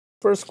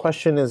First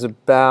question is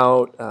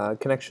about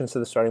connections to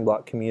the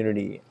Startingbloc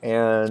community,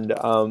 and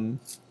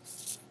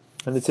it's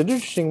an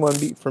interesting one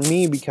for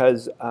me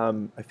because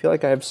I feel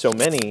like I have so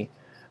many.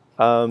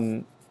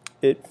 Um,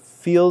 it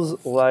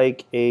feels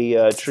like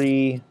a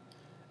tree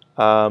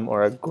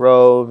or a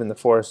grove in the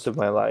forest of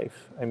my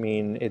life. I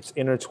mean, it's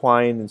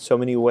intertwined in so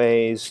many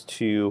ways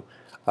to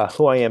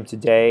who I am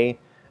today,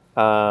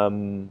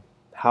 how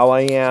I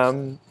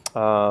am,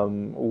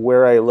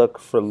 where I look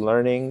for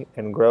learning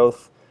and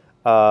growth,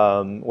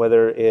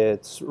 whether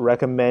it's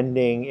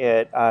recommending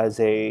it as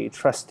a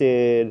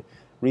trusted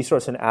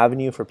resource and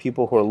avenue for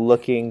people who are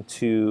looking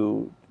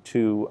to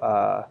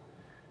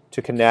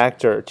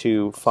connect or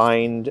to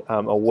find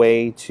a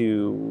way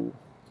to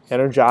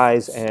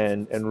energize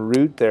and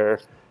root their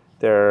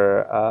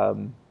their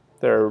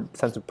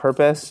sense of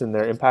purpose and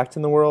their impact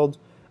in the world.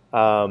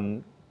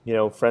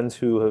 Friends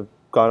who have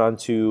gone on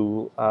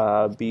to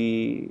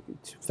be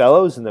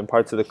fellows and then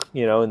parts of the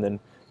and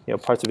then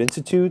parts of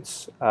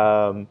institutes.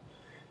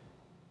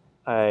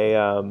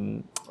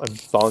 I've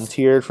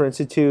volunteered for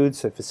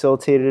institutes. I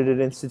facilitated at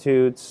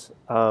institutes.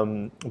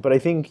 But I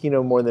think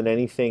more than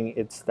anything,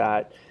 it's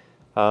that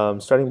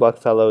Startingbloc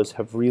Fellows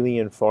have really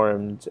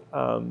informed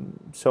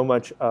so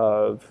much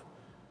of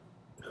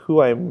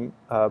who I'm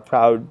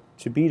proud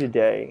to be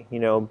today.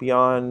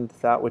 Beyond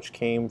that which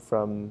came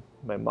from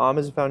my mom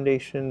as a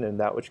foundation and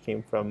that which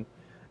came from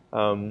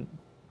um,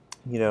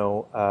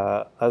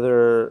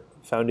 other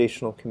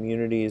foundational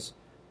communities.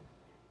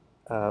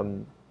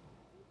 Um,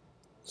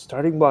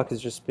 Startingbloc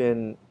has just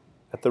been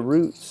at the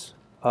roots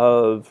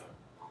of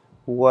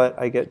what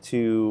I get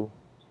to,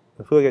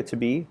 of who I get to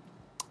be,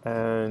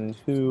 and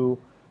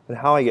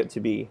how I get to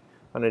be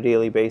on a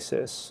daily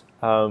basis.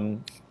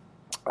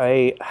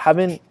 I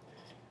haven't,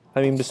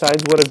 I mean,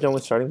 besides what I've done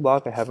with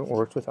Startingbloc, I haven't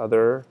worked with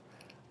other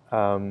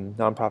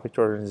nonprofit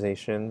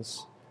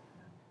organizations.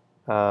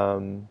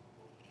 Um,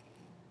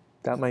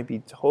 that might be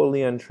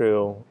totally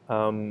untrue.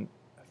 I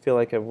feel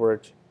like I've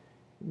worked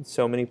in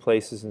so many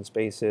places and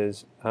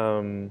spaces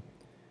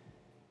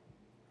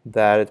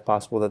that it's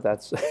possible that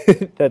that's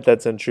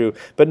that's untrue,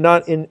 but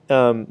not in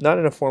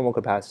a formal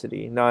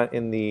capacity, not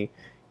in the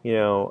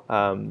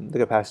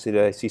capacity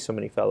that I see so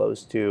many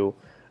fellows do.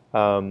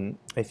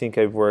 I think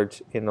I've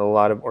worked in a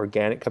lot of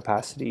organic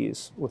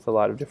capacities with a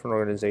lot of different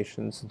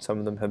organizations, and some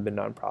of them have been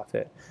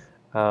nonprofit.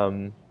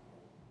 Um,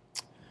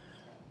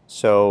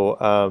 so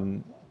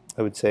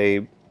I would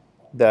say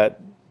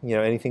that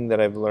anything that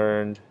I've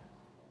learned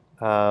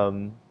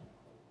um,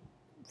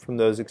 from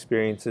those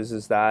experiences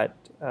is that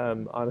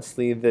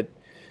honestly that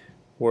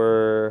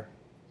we're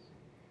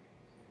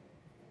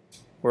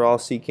we're all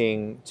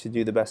seeking to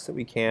do the best that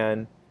we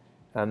can,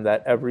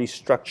 that every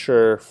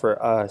structure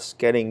for us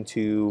getting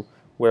to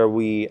where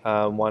we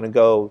want to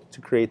go to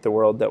create the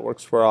world that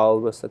works for all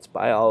of us, that's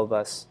by all of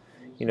us,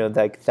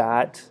 like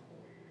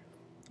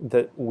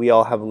that we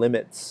all have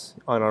limits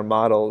on our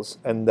models,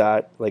 and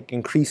that like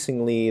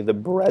increasingly the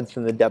breadth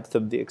and the depth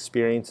of the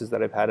experiences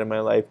that I've had in my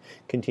life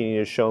continue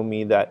to show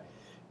me that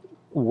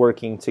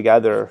working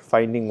together,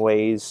 finding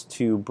ways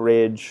to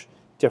bridge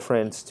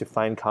difference, to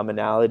find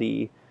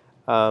commonality,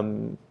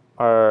 um,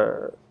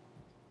 are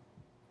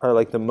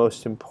like the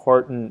most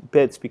important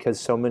bits, because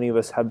so many of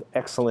us have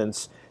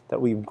excellence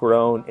that we've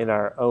grown in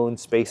our own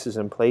spaces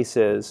and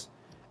places,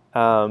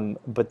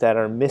 but that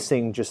are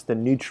missing just the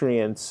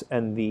nutrients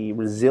and the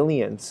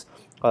resilience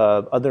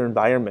of other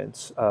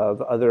environments,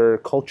 of other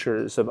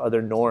cultures, of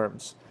other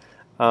norms.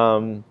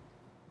 Um,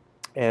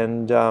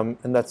 and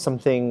that's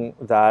something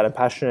that I'm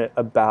passionate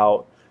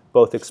about,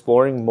 both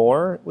exploring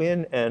more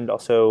in and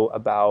also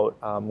about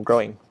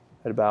growing,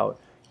 and about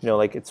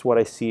like it's what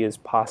I see as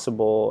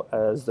possible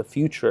as the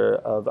future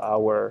of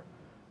our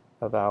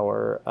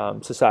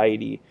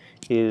society,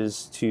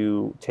 is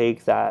to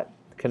take that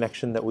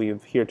connection that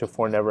we've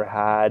heretofore never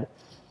had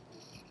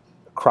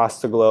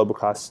across the globe,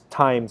 across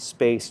time,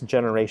 space,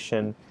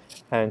 generation,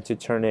 and to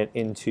turn it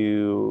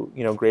into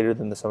greater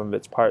than the sum of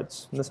its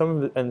parts. And the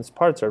sum of its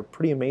parts are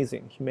pretty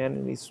amazing.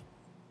 Humanity's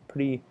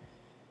pretty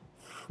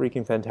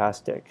freaking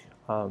fantastic,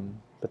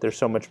 but there's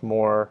so much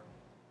more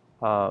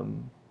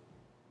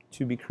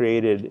to be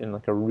created in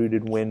like a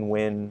rooted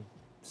win-win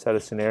set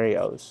of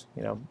scenarios.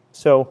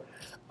 So.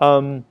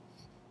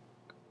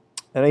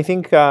 And I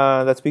think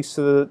that speaks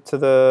to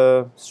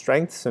the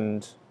strengths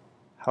and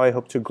how I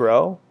hope to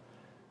grow.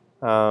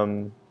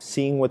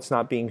 Seeing what's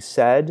not being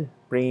said,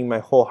 bringing my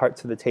whole heart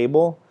to the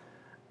table.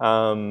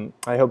 I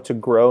hope to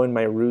grow in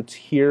my roots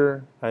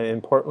here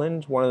in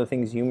Portland. One of the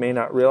things you may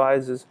not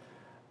realize is,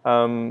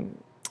 I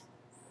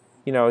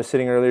was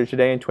sitting earlier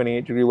today in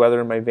 28-degree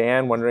weather in my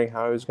van, wondering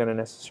how I was going to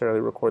necessarily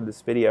record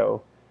this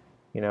video.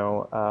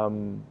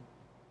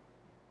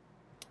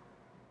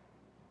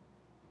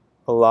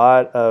 A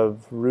lot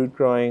of root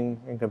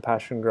growing and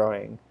compassion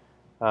growing,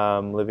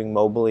 living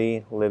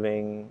mobily,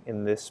 living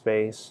in this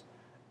space,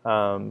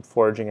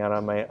 foraging out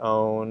on my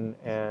own,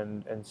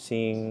 and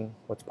seeing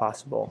what's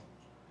possible.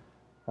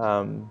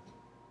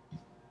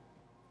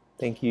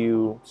 Thank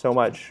you so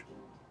much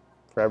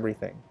for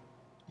everything.